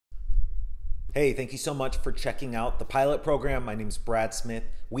Hey, thank you so much for checking out the pilot program. My name is Brad Smith.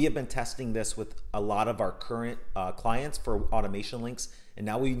 We have been testing this with a lot of our current clients for automation links, and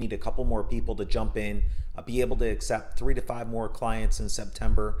now we need a couple more people to jump in, be able to accept 3 to 5 more clients in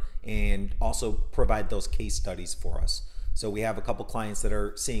September, and also provide those case studies for us. So we have a couple clients that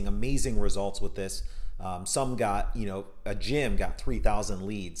are seeing amazing results with this. Some got, a gym got 3,000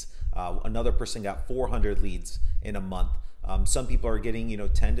 leads. Another person got 400 leads in a month. Some people are getting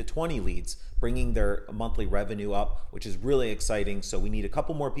 10 to 20 leads, bringing their monthly revenue up, which is really exciting. So we need a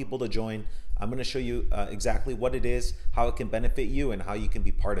couple more people to join. I'm going to show you exactly what it is, how it can benefit you, and how you can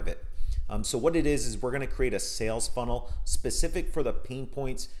be part of it. So what it is we're going to create a sales funnel specific for the pain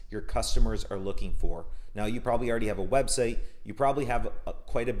points your customers are looking for. Now, you probably already have a website. You probably have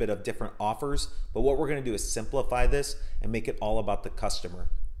quite a bit of different offers, but what we're going to do is simplify this and make it all about the customer.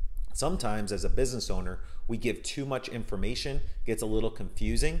 Sometimes as a business owner, we give too much information, gets a little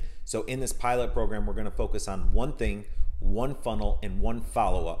confusing. So in this pilot program, we're going to focus on one thing, one funnel, and one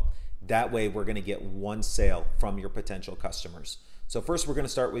follow-up. That way we're going to get one sale from your potential customers. So first we're going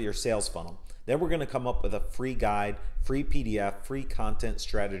to start with your sales funnel. Then we're going to come up with a free guide, free PDF, free content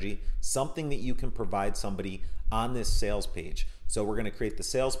strategy, something that you can provide somebody on this sales page. So we're going to create the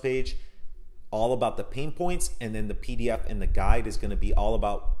sales page, all about the pain points, and then the PDF and the guide is going to be all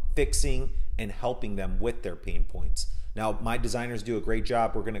about fixing and helping them with their pain points. Now, my designers do a great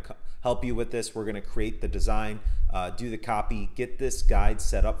job. We're going to help you with this. We're going to create the design, do the copy, get this guide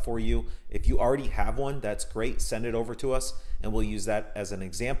set up for you. If you already have one, that's great. Send it over to us and we'll use that as an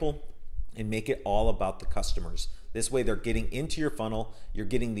example and make it all about the customers. This way they're getting into your funnel, you're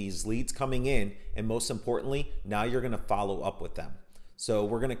getting these leads coming in, and most importantly, now you're going to follow up with them. So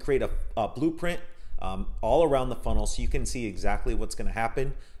we're going to create a blueprint all around the funnel so you can see exactly what's going to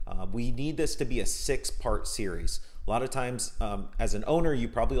happen. We need this to be a 6-part series. A lot of times as an owner, you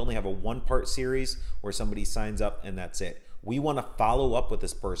probably only have a 1-part series where somebody signs up and that's it. We want to follow up with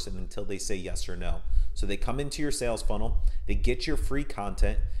this person until they say yes or no. So they come into your sales funnel, they get your free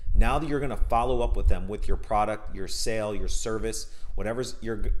content. Now that you're going to follow up with them with your product, your sale, your service, whatever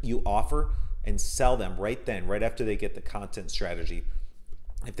you offer, and sell them right then, right after they get the content strategy.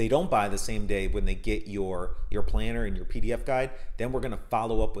 If they don't buy the same day when they get your planner and your PDF guide, then we're going to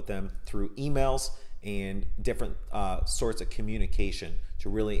follow up with them through emails and different sorts of communication to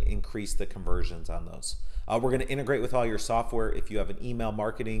really increase the conversions on those. We're going to integrate with all your software. If you have an email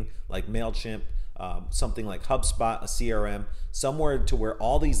marketing like MailChimp, something like HubSpot, a CRM, somewhere to where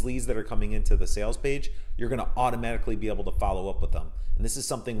all these leads that are coming into the sales page, you're going to automatically be able to follow up with them. And this is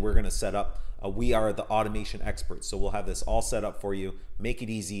something we're going to set up. We are the automation experts, so we'll have this all set up for you, make it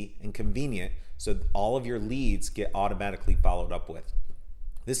easy and convenient so all of your leads get automatically followed up with.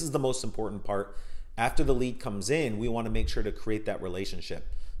 This is the most important part. After the lead comes in, we want to make sure to create that relationship.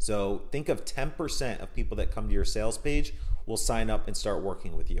 So think of 10% of people that come to your sales page will sign up and start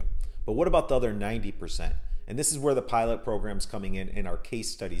working with you. But what about the other 90%? And this is where the pilot program's coming in and our case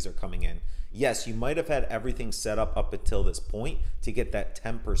studies are coming in. Yes, you might have had everything set up until this point to get that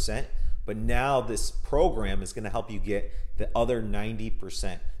 10%, but now this program is going to help you get the other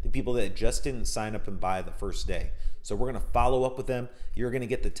 90%, the people that just didn't sign up and buy the first day. So we're going to follow up with them. You're going to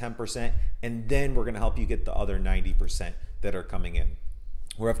get the 10%, and then we're going to help you get the other 90% that are coming in.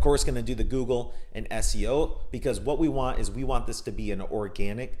 We're of course going to do the Google and SEO because what we want is we want this to be an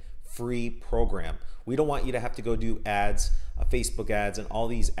organic, free program. We don't want you to have to go do ads, Facebook ads, and all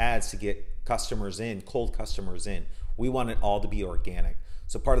these ads to get customers in, cold customers in. We want it all to be organic.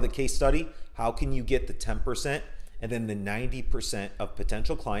 So part of the case study, how can you get the 10% and then the 90% of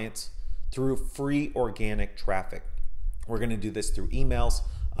potential clients through free organic traffic? We're going to do this through emails,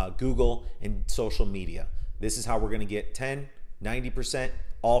 Google, and social media. This is how we're going to get 10, 90%,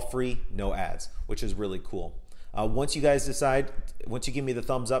 all free, no ads, which is really cool. Once you guys decide, once you give me the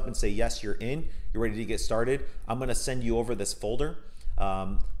thumbs up and say, yes, you're in, you're ready to get started, I'm going to send you over this folder.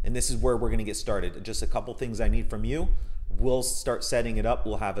 And this is where we're going to get started. Just a couple things I need from you. We'll start setting it up.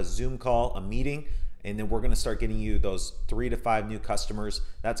 We'll have a Zoom call, a meeting, and then we're going to start getting you those 3 to 5 new customers.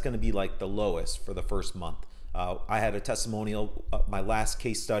 That's going to be like the lowest for the first month. I had a testimonial, my last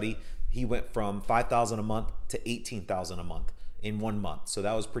case study, he went from $5,000 a month to $18,000 a month in 1 month. So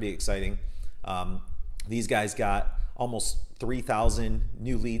that was pretty exciting. These guys got almost 3,000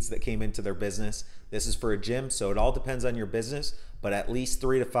 new leads that came into their business. This is for a gym, so it all depends on your business, but at least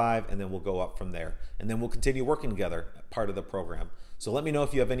 3 to 5, and then we'll go up from there. And then we'll continue working together, part of the program. So let me know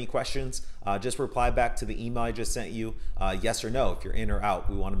if you have any questions. Just reply back to the email I just sent you, yes or no, if you're in or out.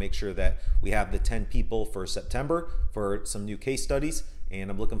 We want to make sure that we have the 10 people for September for some new case studies, and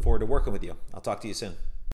I'm looking forward to working with you. I'll talk to you soon.